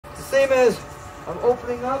Same as I'm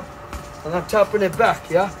opening up and I'm tapping it back,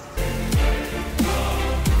 yeah? So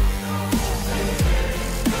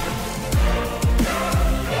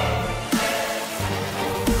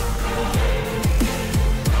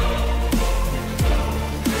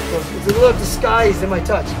it's a little disguised in my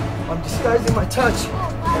touch. I'm disguising my touch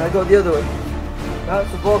and I go the other way. Yeah,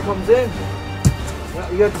 so the ball comes in. Yeah,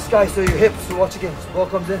 you got disguise so your hips, so watch again. So the ball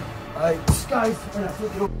comes in. I disguise and I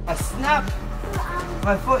flip it over. I snap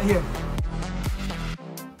my foot here.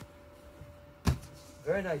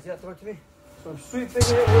 Very nice, yeah, throw it to me. So I'm sweeping it with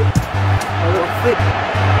a little flip.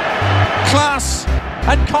 Class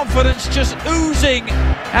and confidence just oozing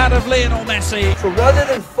out of Lionel Messi. So rather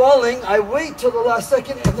than falling, I wait till the last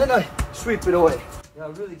second and then I sweep it away.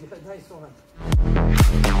 Yeah, really good, nice one.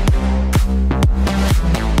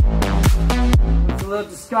 It's a little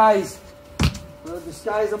disguise. A little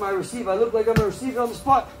disguise on my receive. I look like I'm a receiver on the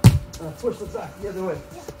spot. And I push it back the other way.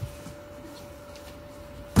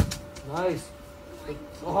 Nice.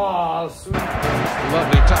 Oh, sweet.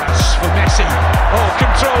 Lovely touch for Messi. Oh,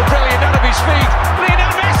 control brilliant out of his feet.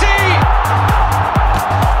 Lionel Messi!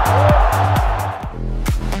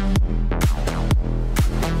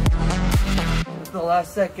 That's the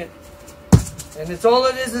last second. And it's all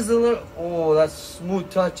it is a little, oh, that's smooth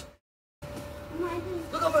touch.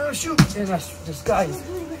 Look, I'm gonna shoot. And I disguise.